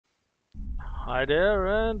Hi there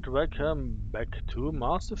and welcome back to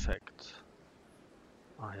Mass Effect.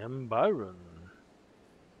 I am Byron.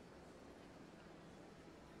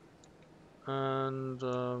 And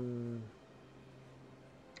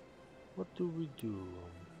what do we do?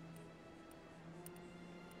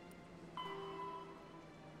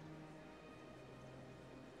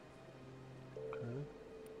 Okay.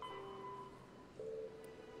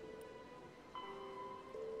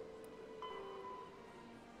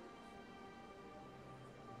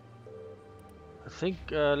 I think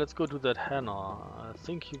let's go to that Hannah. I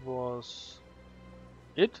think he was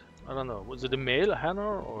it? I don't know. Was it a male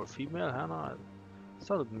Hannah or a female Hannah? It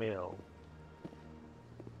sounded male.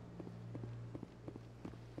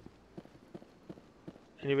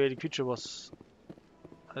 Anyway, the creature was,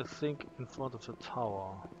 I think, in front of the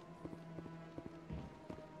tower.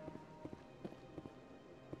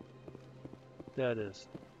 There it is.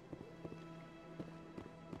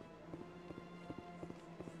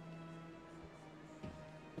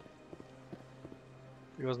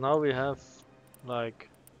 Because now we have like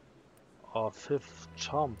our 5th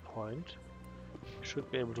charm point.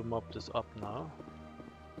 Should be able to mop this up now.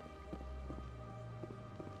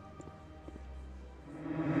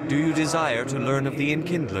 Do you desire to learn of the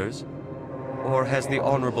Enkindlers? Or has the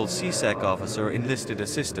Honorable CSEC officer enlisted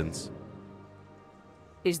assistance?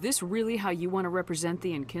 Is this really how you want to represent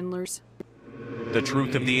the Enkindlers? The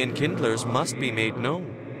truth of the Enkindlers must be made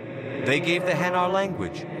known. They gave the Hanar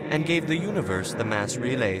language, and gave the universe the mass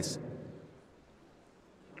relays.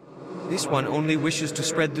 This one only wishes to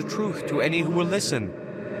spread the truth to any who will listen.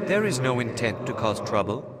 There is no intent to cause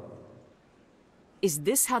trouble. Is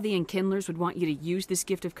this how the Enkindlers would want you to use this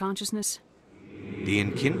gift of consciousness? The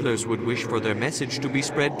Enkindlers would wish for their message to be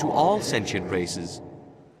spread to all sentient races.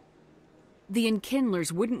 The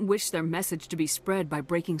Enkindlers wouldn't wish their message to be spread by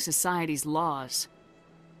breaking society's laws.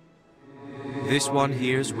 This one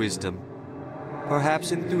hears wisdom.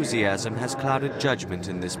 Perhaps enthusiasm has clouded judgment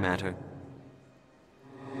in this matter.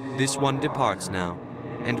 This one departs now,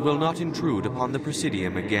 and will not intrude upon the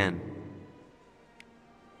Presidium again.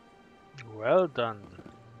 Well done.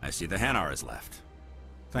 I see the Hanar is left.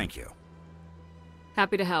 Thank you.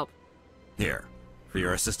 Happy to help. Here, for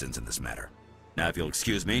your assistance in this matter. Now, if you'll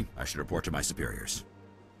excuse me, I should report to my superiors.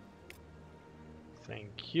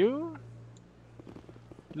 Thank you.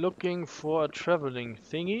 Looking for a traveling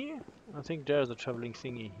thingy. I think there's a traveling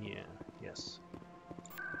thingy here. Yes.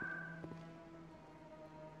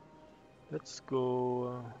 Let's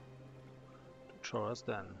go to Choras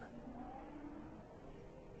then.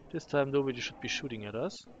 This time nobody should be shooting at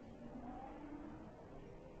us.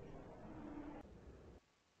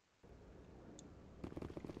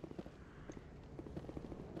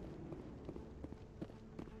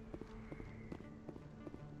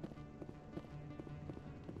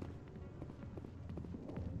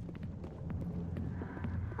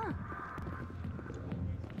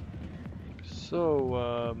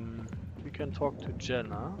 So, we can talk to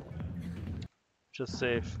Jenna. Just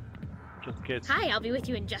safe. Just in case Hi, I'll be with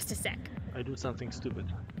you in just a sec. I do something stupid.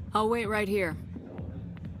 I'll wait right here.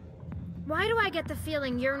 Why do I get the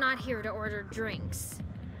feeling you're not here to order drinks?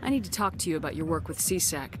 I need to talk to you about your work with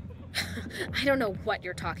CSEC. I don't know what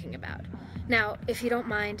you're talking about. Now, if you don't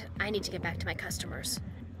mind, I need to get back to my customers.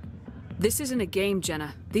 This isn't a game,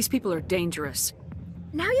 Jenna. These people are dangerous.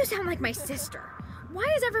 Now you sound like my sister. Why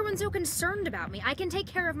is everyone so concerned about me? I can take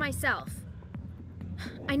care of myself.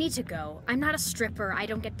 I need to go. I'm not a stripper. I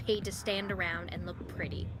don't get paid to stand around and look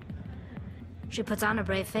pretty. She puts on a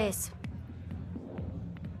brave face.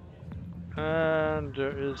 And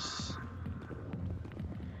there is...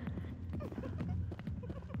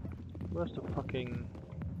 Where's the fucking...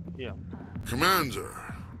 Yeah. Commander!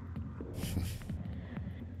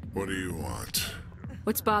 What do you want?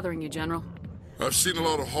 What's bothering you, General? I've seen a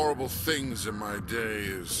lot of horrible things in my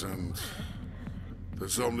days, and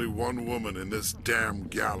there's only one woman in this damn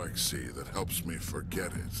galaxy that helps me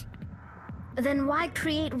forget it. Then why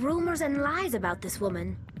create rumors and lies about this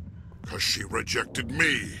woman? 'Cause she rejected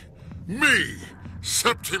me! Me!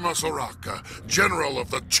 Septimus Oraka, General of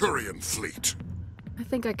the Turian Fleet! I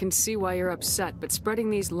think I can see why you're upset, but spreading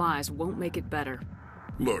these lies won't make it better.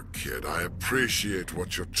 Look, kid, I appreciate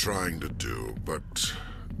what you're trying to do, but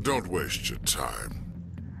don't waste your time.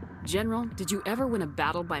 General, did you ever win a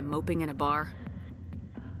battle by moping in a bar?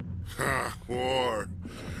 Ha, war.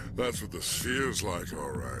 That's what this feels like, all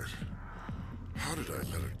right. How did I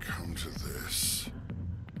let it come to this?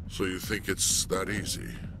 So you think it's that easy?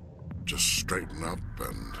 Just straighten up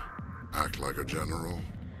and act like a general?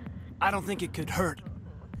 I don't think it could hurt.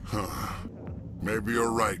 Huh. Maybe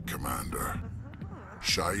you're right, Commander.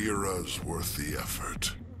 Shaira's worth the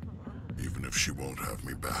effort. Even if she won't have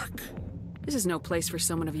me back. This is no place for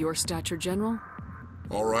someone of your stature, General.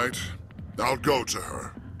 All right, I'll go to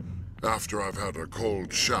her. After I've had a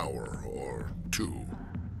cold shower or two.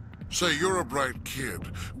 Say, you're a bright kid.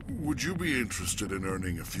 Would you be interested in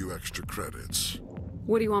earning a few extra credits?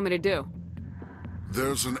 What do you want me to do?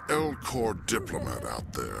 There's an L-Corps diplomat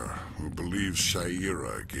out there who believes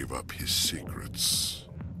Shaira gave up his secrets.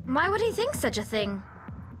 Why would he think such a thing?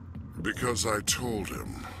 Because I told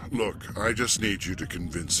him. Look, I just need you to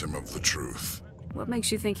convince him of the truth. What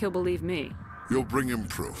makes you think he'll believe me? You'll bring him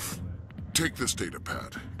proof. Take this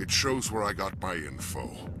datapad. It shows where I got my info.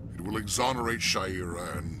 It will exonerate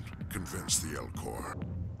Shaira and convince the L-Corps.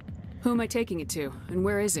 Who am I taking it to, and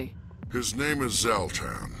where is he? His name is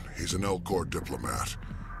Zaltan. He's an L-Corps diplomat.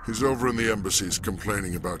 He's over in the embassies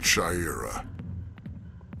complaining about Shaira.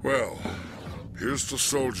 Well, here's to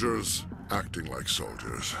soldiers acting like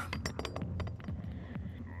soldiers.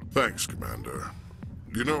 Thanks, Commander.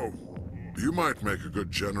 You know, you might make a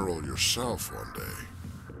good general yourself one day.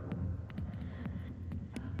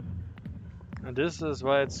 And this is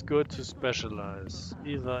why it's good to specialize,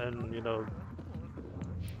 either in, you know,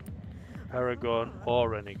 Paragon or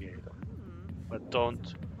Renegade. But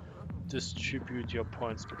don't distribute your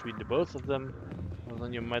points between the both of them, or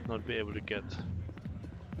then you might not be able to get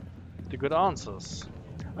the good answers.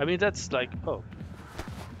 I mean, that's like, oh.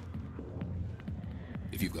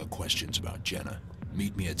 If you've got questions about Jenna,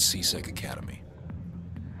 meet me at CSEC Academy.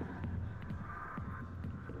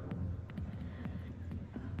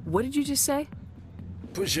 What did you just say?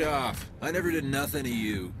 Push off. I never did nothing to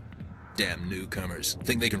you. Damn newcomers.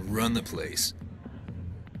 Think they can run the place.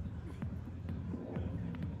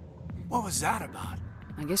 What was that about?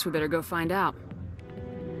 I guess we better go find out.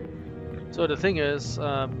 So the thing is,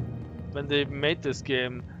 when they made this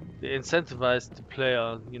game, they incentivized the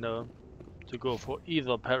player, you know, to go for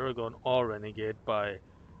either Paragon or Renegade by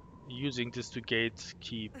using this to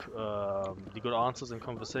gatekeep the good answers in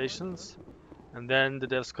conversations. And then the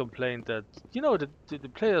devs complained that, you know, the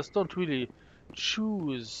players don't really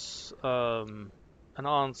choose an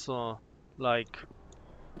answer like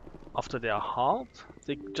after their heart.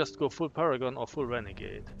 They just go full Paragon or full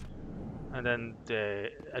Renegade. And then they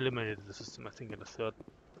eliminated the system, I think, in the third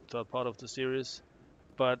part of the series.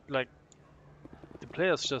 But like, the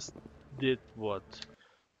players just did what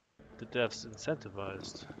the devs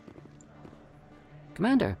incentivized.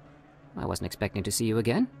 Commander, I wasn't expecting to see you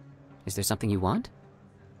again. Is there something you want?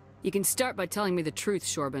 You can start by telling me the truth,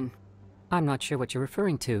 Shorban. I'm not sure what you're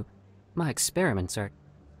referring to. My experiments are...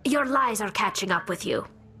 Your lies are catching up with you.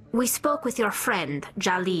 We spoke with your friend,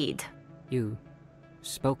 Jalid. You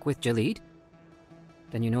spoke with Jalid?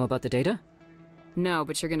 Then you know about the data? No,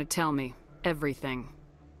 but you're gonna tell me. Everything.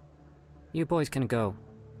 You boys can go.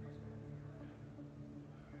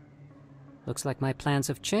 Looks like my plans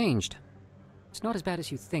have changed. It's not as bad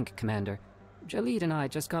as you think, Commander. Jalid and I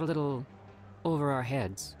just got a little over our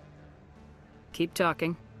heads. Keep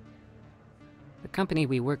talking. The company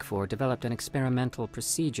we work for developed an experimental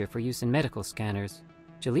procedure for use in medical scanners.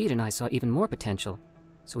 Jalid and I saw even more potential,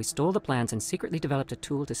 so we stole the plans and secretly developed a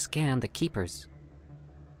tool to scan the Keepers.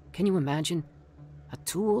 Can you imagine? A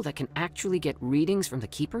tool that can actually get readings from the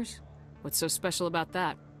Keepers? What's so special about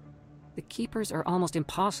that? The Keepers are almost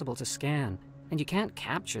impossible to scan, and you can't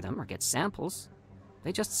capture them or get samples.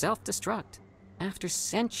 They just self-destruct. After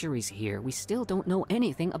centuries here, we still don't know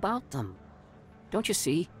anything about them. Don't you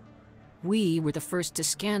see? We were the first to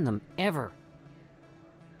scan them, ever.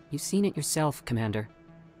 You've seen it yourself, Commander.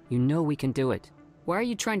 You know we can do it. Why are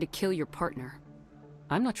you trying to kill your partner?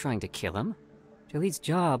 I'm not trying to kill him. Jalid's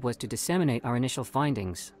job was to disseminate our initial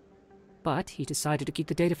findings. But he decided to keep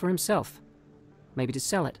the data for himself. Maybe to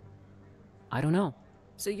sell it. I don't know.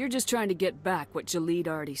 So you're just trying to get back what Jalid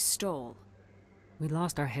already stole? We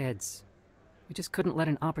lost our heads. We just couldn't let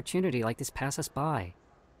an opportunity like this pass us by.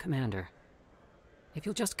 Commander, if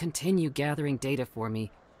you'll just continue gathering data for me,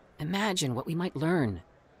 imagine what we might learn.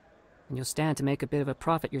 And you'll stand to make a bit of a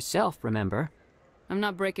profit yourself, remember? I'm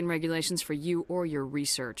not breaking regulations for you or your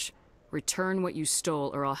research. Return what you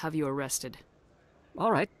stole or I'll have you arrested.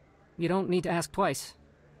 All right. You don't need to ask twice.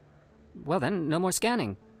 Well then, no more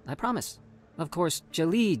scanning. I promise. Of course,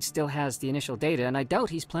 Jalid still has the initial data, and I doubt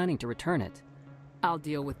he's planning to return it. I'll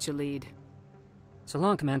deal with Jalid. So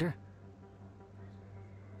long, Commander.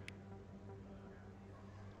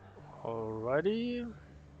 Alrighty.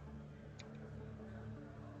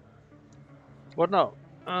 What now?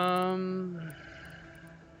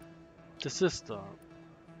 The sister.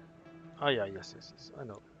 Ah, yeah, yes, I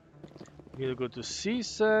know. We need to go to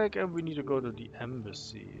CSEC and we need to go to the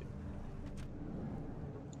embassy.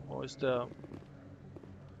 Or is there...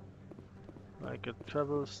 Like a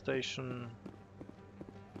travel station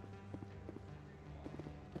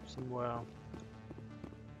somewhere.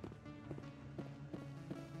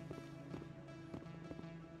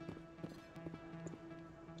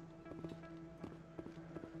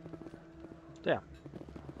 There.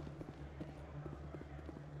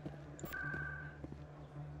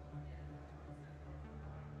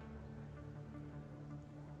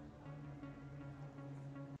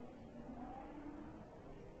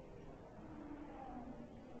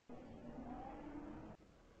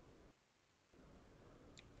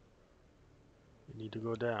 You need to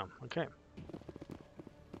go there. Okay.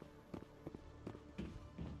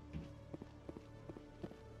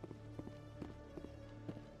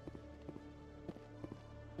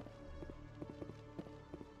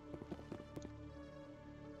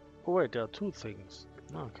 Oh wait, there are two things.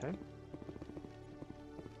 Okay.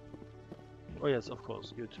 Oh yes, of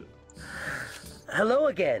course, you too. Hello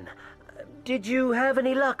again. Did you have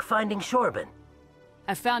any luck finding Shorban?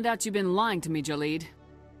 I found out you've been lying to me, Jalid.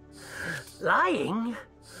 Lying?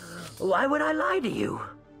 Why would I lie to you?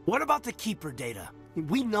 What about the Keeper data?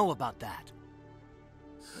 We know about that.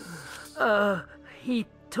 He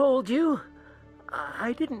told you?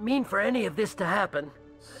 I didn't mean for any of this to happen.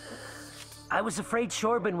 I was afraid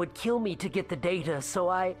Shorban would kill me to get the data,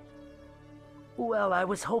 so well, I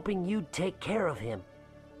was hoping you'd take care of him.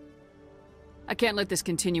 I can't let this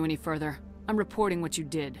continue any further. I'm reporting what you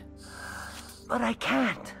did. But I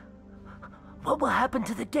can't. What will happen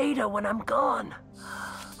to the data when I'm gone?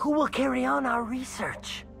 Who will carry on our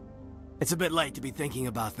research? It's a bit late to be thinking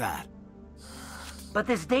about that. But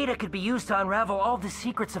this data could be used to unravel all the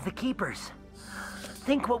secrets of the Keepers.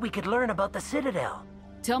 Think what we could learn about the Citadel.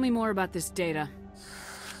 Tell me more about this data.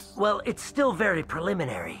 Well, it's still very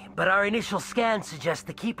preliminary, but our initial scans suggest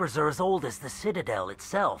the Keepers are as old as the Citadel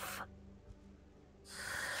itself.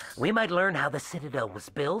 We might learn how the Citadel was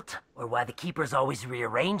built, or why the Keepers always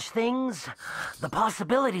rearrange things. The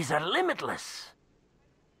possibilities are limitless.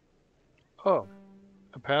 Oh,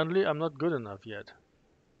 apparently I'm not good enough yet.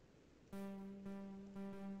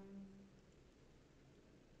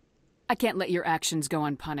 I can't let your actions go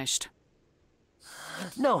unpunished.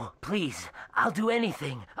 No, please. I'll do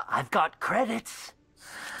anything. I've got credits.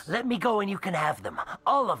 Let me go and you can have them.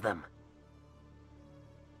 All of them.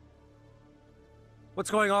 What's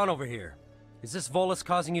going on over here? Is this Volus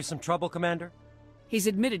causing you some trouble, Commander? He's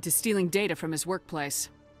admitted to stealing data from his workplace.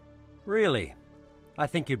 Really? I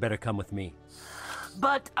think you'd better come with me.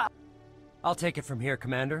 But, I'll take it from here,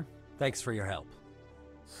 Commander. Thanks for your help.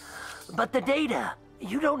 But the data!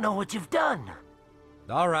 You don't know what you've done!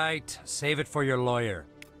 All right, save it for your lawyer.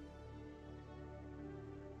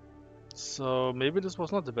 So maybe this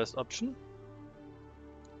was not the best option.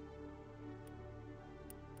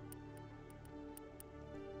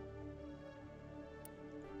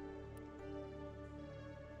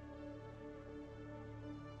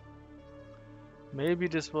 Maybe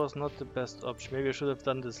this was not the best option. Maybe I should have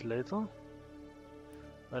done this later.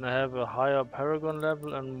 When I have a higher Paragon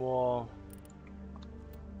level and more...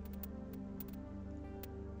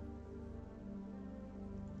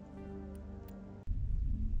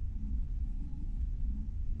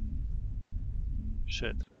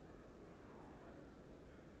 Shit.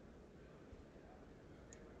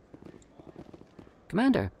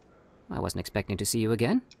 Commander, I wasn't expecting to see you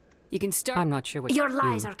again. You can start. I'm not sure what Your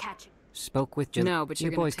lies are catching. Spoke with Jill. No, but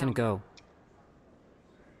you're you gonna boys tell can me. go.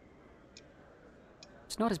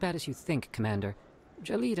 It's not as bad as you think, Commander.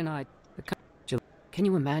 Jalid and I... Can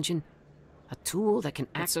you imagine? A tool that can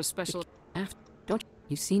act... That's so special. Don't you?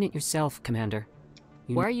 You've seen it yourself, Commander.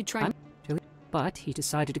 Why are you trying... But he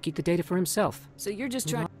decided to keep the data for himself. So you're just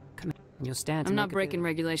trying... You'll stand to I'm not make a breaking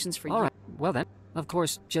regulations for you. All right, well then. Of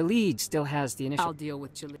course, Jalid still has the initial... I'll deal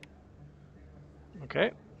with Jalid.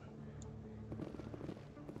 Okay.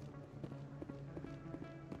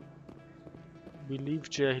 We leave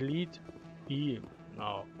Jalid be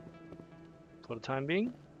now. For the time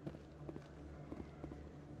being.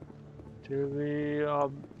 Till we are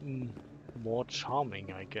more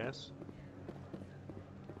charming, I guess.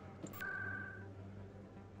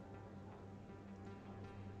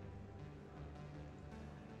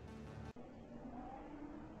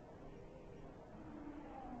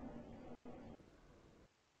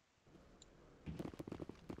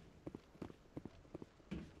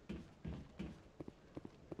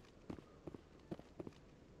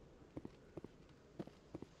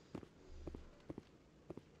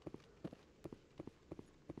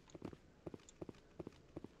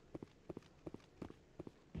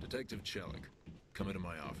 Detective Chelik, come into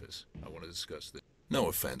my office. I want to discuss this. No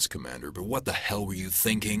offense, Commander, but what the hell were you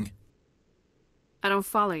thinking? I don't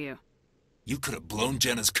follow you. You could have blown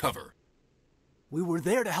Jenna's cover. We were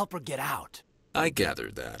there to help her get out. I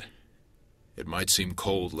gathered that. It might seem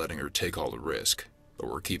cold letting her take all the risk, but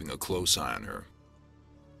we're keeping a close eye on her.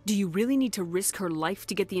 Do you really need to risk her life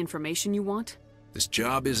to get the information you want? This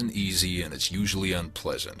job isn't easy and it's usually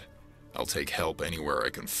unpleasant. I'll take help anywhere I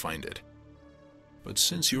can find it. But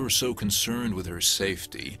since you're so concerned with her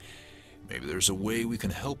safety, maybe there's a way we can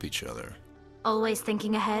help each other. Always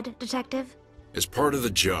thinking ahead, Detective? It's part of the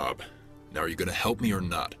job. Now are you gonna help me or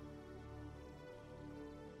not?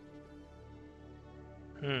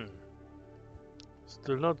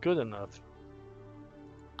 Still not good enough.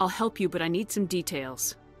 I'll help you, but I need some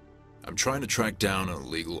details. I'm trying to track down an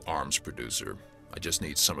illegal arms producer. I just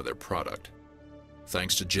need some of their product.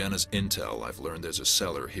 Thanks to Jenna's intel, I've learned there's a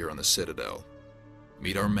seller here on the Citadel.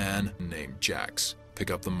 Meet our man named Jax.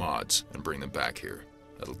 Pick up the mods and bring them back here.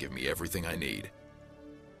 That'll give me everything I need.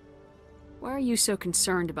 Why are you so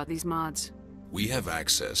concerned about these mods? We have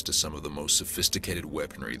access to some of the most sophisticated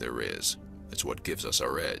weaponry there is. It's what gives us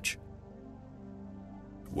our edge.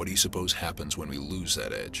 What do you suppose happens when we lose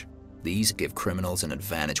that edge? These give criminals an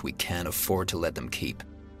advantage we can't afford to let them keep.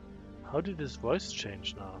 How did his voice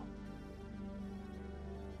change now?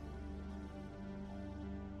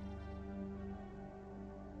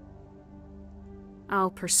 I'll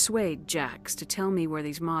persuade Jax to tell me where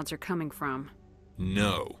these mods are coming from.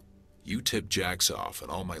 No. You tip Jax off and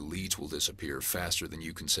all my leads will disappear faster than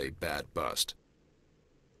you can say bad bust.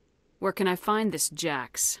 Where can I find this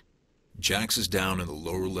Jax? Jax is down in the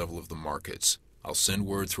lower level of the markets. I'll send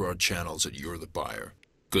word through our channels that you're the buyer.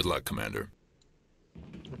 Good luck, Commander.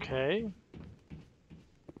 Okay.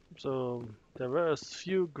 So there were a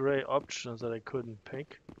few gray options that I couldn't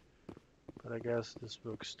pick, but I guess this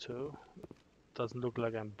works too. Doesn't look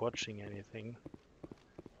like I'm botching anything.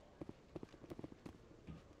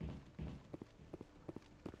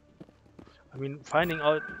 I mean, finding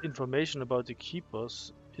out information about the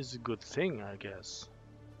keepers is a good thing, I guess.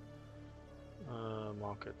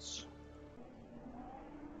 Markets.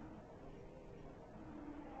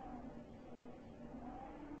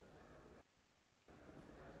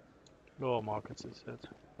 Lower markets is it.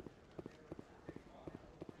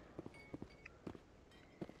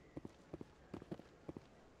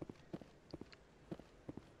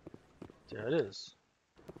 There it is.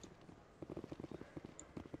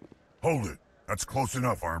 Hold it. That's close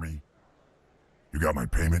enough, Army. You got my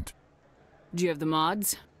payment? Do you have the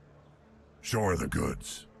mods? Show her the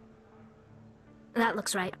goods. That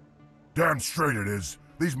looks right. Damn straight it is.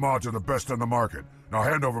 These mods are the best on the market. Now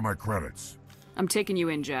hand over my credits. I'm taking you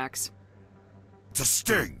in, Jax. It's a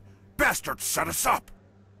sting! Bastards set us up!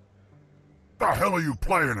 The hell are you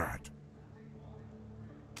playing at?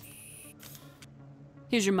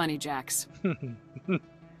 Here's your money, Jax.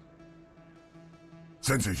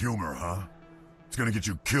 Sense of humor, huh? It's gonna get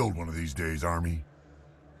you killed one of these days, Army.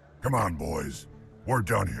 Come on, boys. We're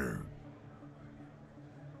done here.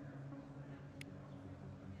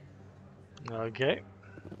 Okay.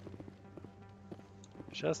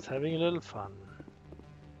 Just having a little fun.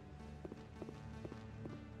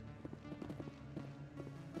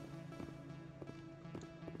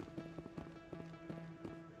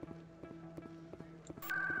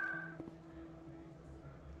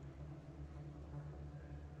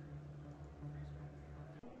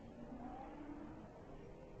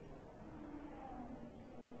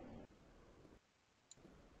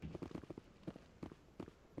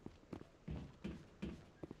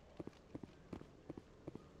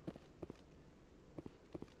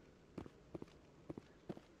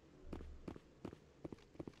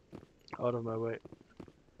 Out of my way.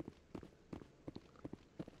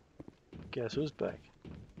 Guess who's back?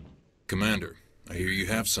 Commander, I hear you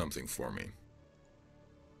have something for me.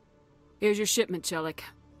 Here's your shipment, Chelik.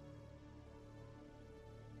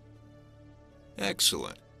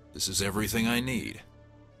 Excellent. This is everything I need.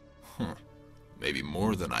 Huh. Maybe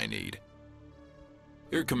more than I need.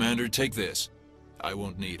 Here, Commander, take this. I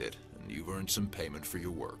won't need it, and you've earned some payment for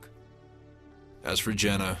your work. As for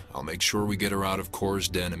Jenna, I'll make sure we get her out of Core's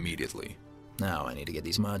den immediately. Now I need to get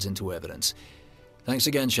these mods into evidence. Thanks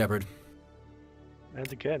again, Shepard.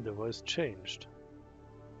 And again, the voice changed.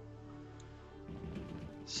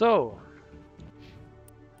 So.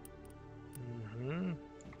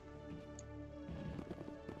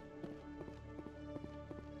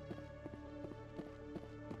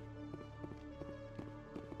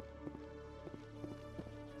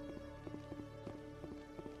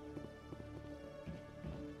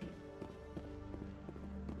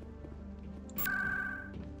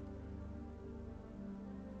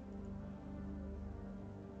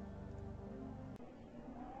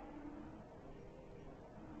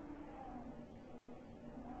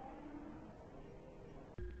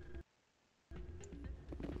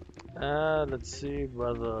 Let's see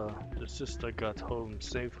whether the sister got home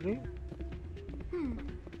safely.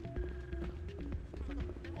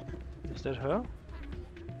 Is that her?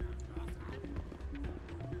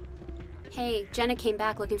 Hey, Jenna came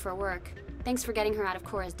back looking for work. Thanks for getting her out of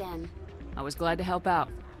Cora's den. I was glad to help out.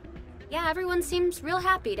 Yeah, everyone seems real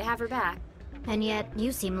happy to have her back. And yet,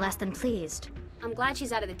 you seem less than pleased. I'm glad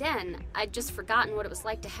she's out of the den. I'd just forgotten what it was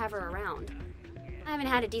like to have her around. I haven't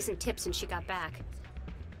had a decent tip since she got back.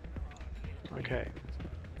 Okay.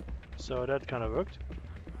 So that kind of worked.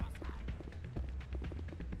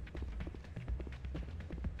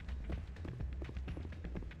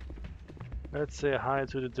 Let's say hi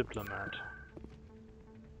to the diplomat.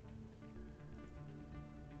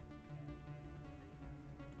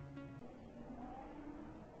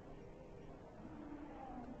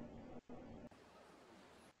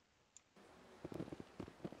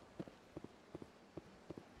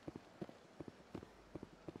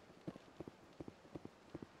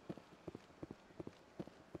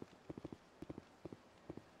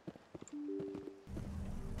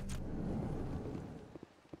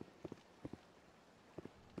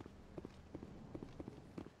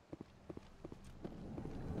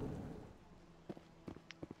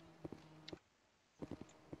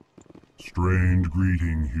 Strained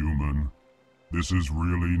greeting, human. This is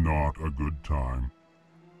really not a good time.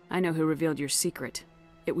 I know who revealed your secret.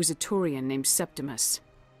 It was a Turian named Septimus.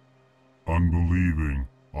 Unbelieving,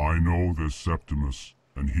 I know this Septimus,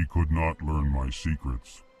 and he could not learn my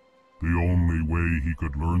secrets. The only way he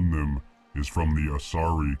could learn them is from the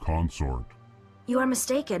Asari consort. You are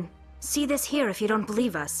mistaken. See this here if you don't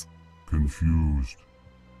believe us. Confused.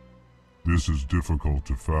 This is difficult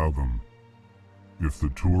to fathom. If the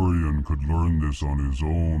Turian could learn this on his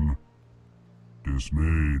own,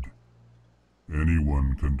 dismayed,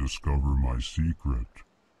 anyone can discover my secret.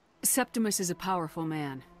 Septimus is a powerful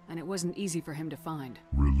man, and it wasn't easy for him to find.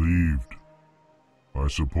 Relieved. I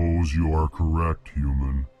suppose you are correct,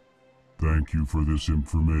 human. Thank you for this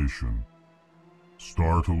information.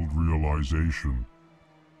 Startled realization.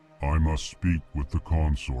 I must speak with the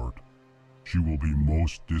consort. She will be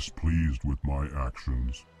most displeased with my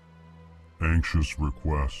actions. Anxious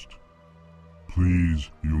request. Please,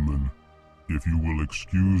 human, if you will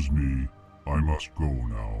excuse me, I must go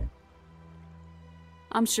now.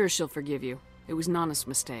 I'm sure she'll forgive you. It was an honest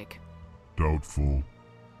mistake. Doubtful.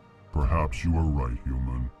 Perhaps you are right,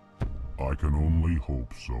 human. I can only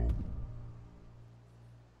hope so.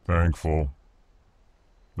 Thankful.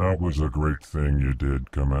 That was a great thing you did,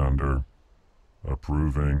 Commander.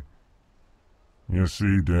 Approving. You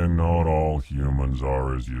see, then, not all humans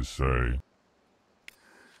are as you say.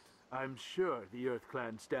 I'm sure the Earth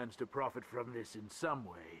Clan stands to profit from this in some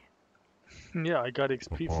way. Yeah, I got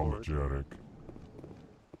XP for it. Apologetic.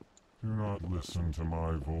 Do not listen to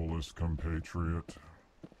my Volus compatriot.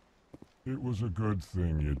 It was a good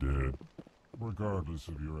thing you did, regardless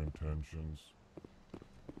of your intentions.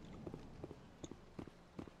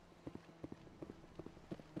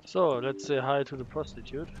 So, let's say hi to the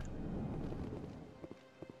prostitute.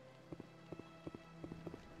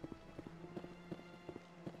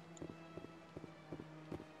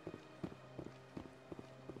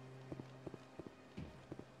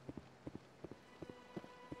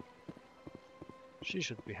 She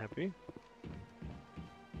should be happy.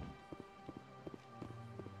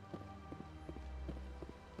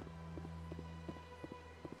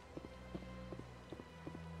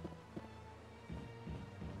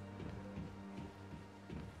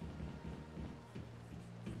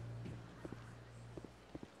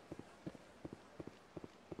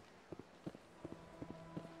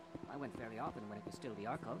 I went fairly often when it was still the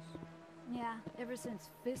Arcos. Yeah, ever since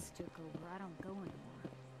Fist took over, I don't go anymore.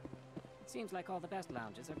 It seems like all the best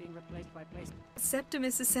lounges are being replaced by places.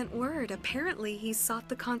 Septimus has sent word. Apparently, he sought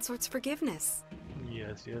the consort's forgiveness.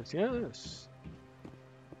 Yes, yes, yes.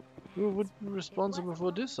 Who would be responsible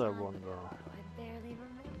for this, I wonder? I barely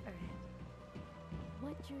remember it.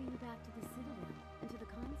 What drew you back to the Citadel and to the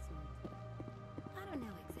consort? I don't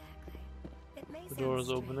know exactly. It may The door is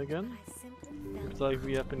open again. Looks like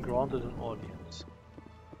we have been granted an audience.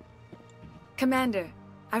 Commander,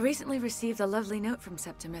 I recently received a lovely note from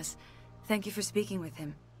Septimus. Thank you for speaking with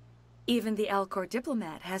him. Even the Alcor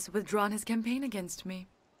diplomat has withdrawn his campaign against me.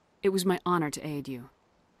 It was my honor to aid you.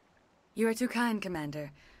 You are too kind,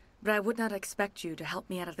 Commander, but I would not expect you to help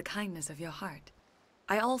me out of the kindness of your heart.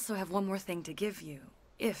 I also have one more thing to give you,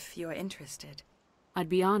 if you are interested. I'd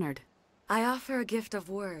be honored. I offer a gift of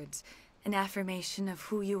words, an affirmation of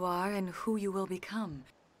who you are and who you will become.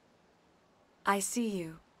 I see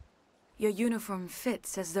you. Your uniform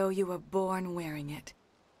fits as though you were born wearing it.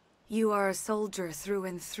 You are a soldier through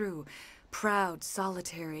and through, proud,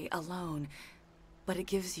 solitary, alone, but it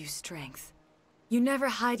gives you strength. You never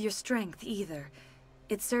hide your strength either.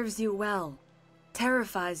 It serves you well,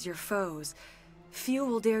 terrifies your foes. Few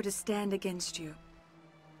will dare to stand against you.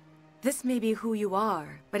 This may be who you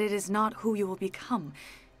are, but it is not who you will become.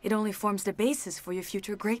 It only forms the basis for your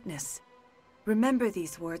future greatness. Remember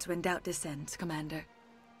these words when doubt descends, Commander.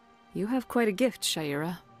 You have quite a gift,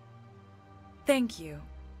 Shaira. Thank you.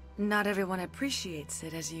 Not everyone appreciates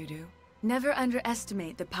it as you do. Never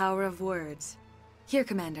underestimate the power of words. Here,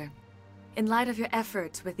 Commander. In light of your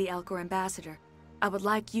efforts with the Elcor ambassador, I would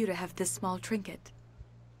like you to have this small trinket.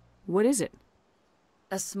 What is it?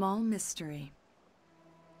 A small mystery.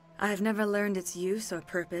 I have never learned its use or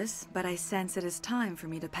purpose, but I sense it is time for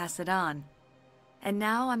me to pass it on. And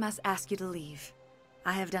now I must ask you to leave.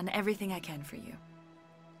 I have done everything I can for you.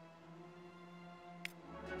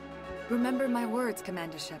 Remember my words,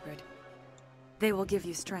 Commander Shepard. They will give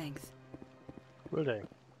you strength. Will they?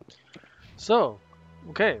 So,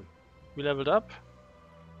 okay. We leveled up.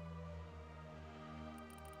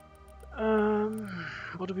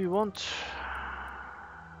 What do we want?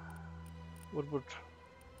 What would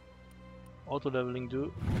auto-leveling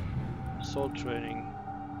do? Assault training.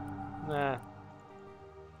 Nah.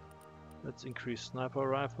 Let's increase sniper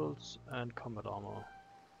rifles and combat armor.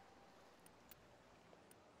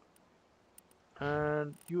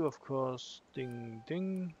 And you, of course, ding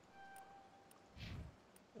ding.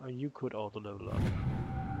 You could auto-level up.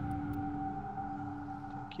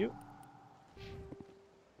 Thank you.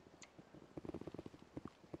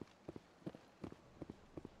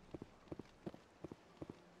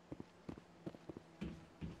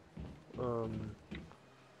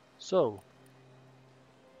 So.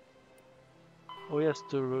 Oh yes,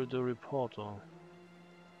 the reporter.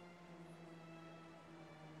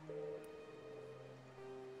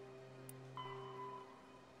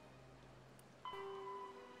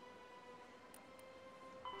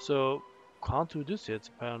 So, can't do this yet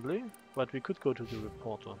apparently, but we could go to the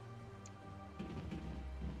reporter.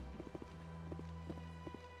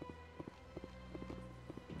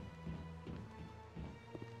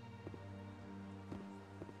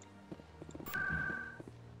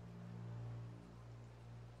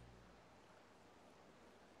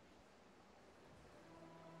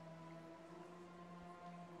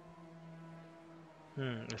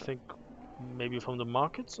 I think maybe from the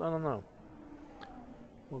markets? I don't know.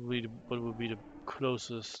 What would be the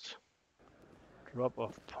closest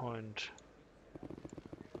drop-off point?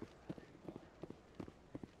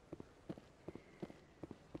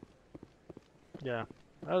 Yeah,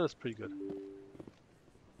 that's pretty good.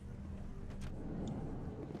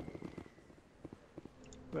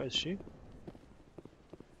 Where is she?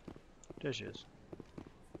 There she is.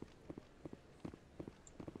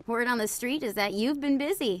 Word on the street is that you've been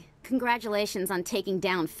busy. Congratulations on taking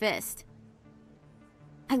down Fist.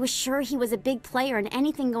 I was sure he was a big player in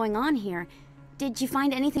anything going on here. Did you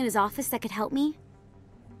find anything in his office that could help me?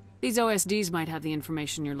 These OSDs might have the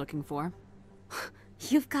information you're looking for.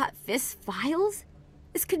 You've got Fist's files?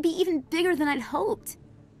 This could be even bigger than I'd hoped.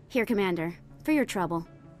 Here, Commander, for your trouble.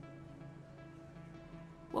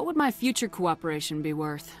 What would my future cooperation be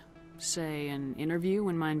worth? Say, an interview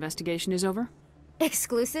when my investigation is over?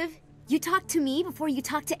 Exclusive? You talk to me before you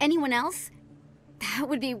talk to anyone else? That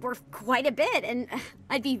would be worth quite a bit, and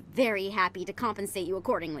I'd be very happy to compensate you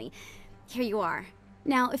accordingly. Here you are.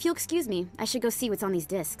 Now, if you'll excuse me, I should go see what's on these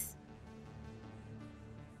discs.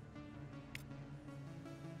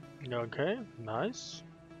 Okay, nice.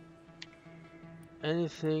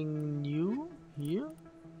 Anything new here?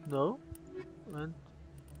 No, and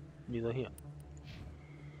neither here.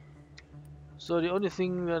 So the only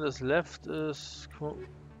thing that is left is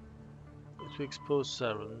to expose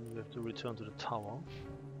Saren. We have to return to the tower.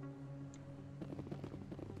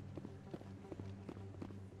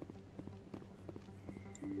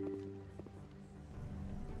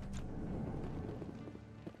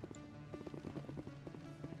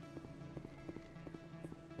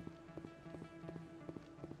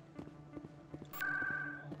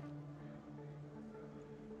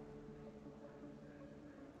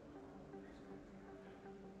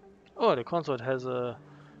 Oh, the consort has her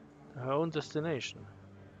own destination.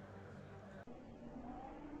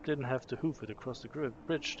 Didn't have to hoof it across the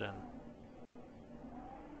bridge then.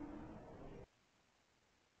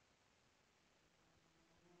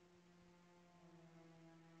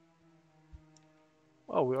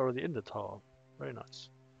 Oh, we're already in the tower. Very nice.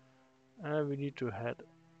 And we need to head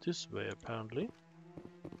this way apparently.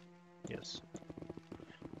 Yes.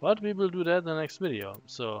 But we will do that in the next video.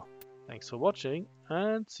 So, thanks for watching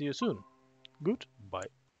and see you soon. Goodbye.